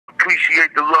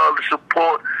appreciate the love, the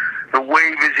support. The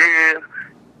wave is here.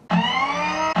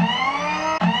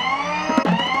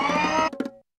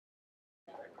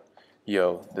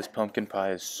 Yo, this pumpkin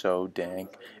pie is so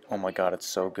dank. Oh my god, it's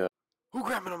so good. Who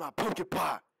grabbing on my pumpkin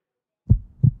pie?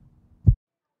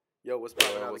 Yo, what's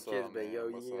poppin' out with kids, man? Yo,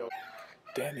 you know.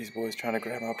 Damn, these boys trying to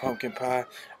grab my pumpkin pie.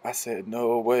 I said,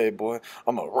 no way, boy.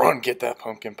 I'm gonna run get that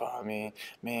pumpkin pie,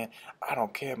 man. I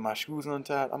don't care if my shoes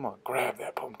untied. I'm gonna grab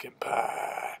that pumpkin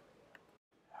pie.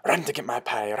 Run to get my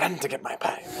pie. Run to get my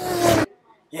pie.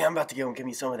 Yeah, I'm about to go and get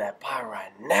me some of that pie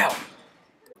right now.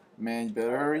 Man, you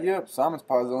better hurry up. Simon's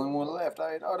pie's the only one left.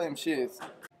 I ate all them shits.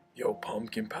 Yo,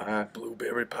 pumpkin pie,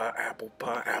 blueberry pie,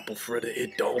 apple fritter.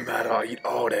 It don't matter. I eat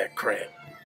all that crap.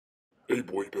 Hey,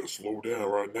 boy, you better slow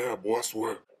down right now, boy, I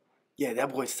swear. Yeah,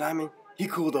 that boy Simon, he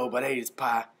cool though, but I ate his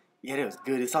pie. Yeah, that was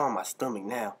good. It's all in my stomach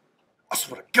now. I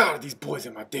swear to God, these boys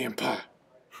in my damn pie.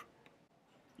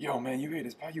 Yo, man, you ate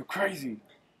this pie? You crazy.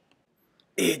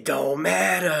 It don't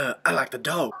matter. I like the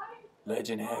dope.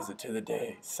 Legend has it to the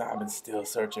day. Simon's still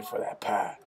searching for that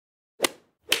pie.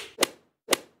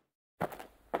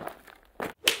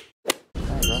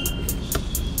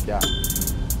 Yeah.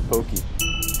 Pokey.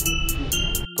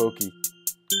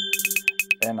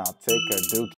 And I'll take a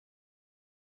dookie.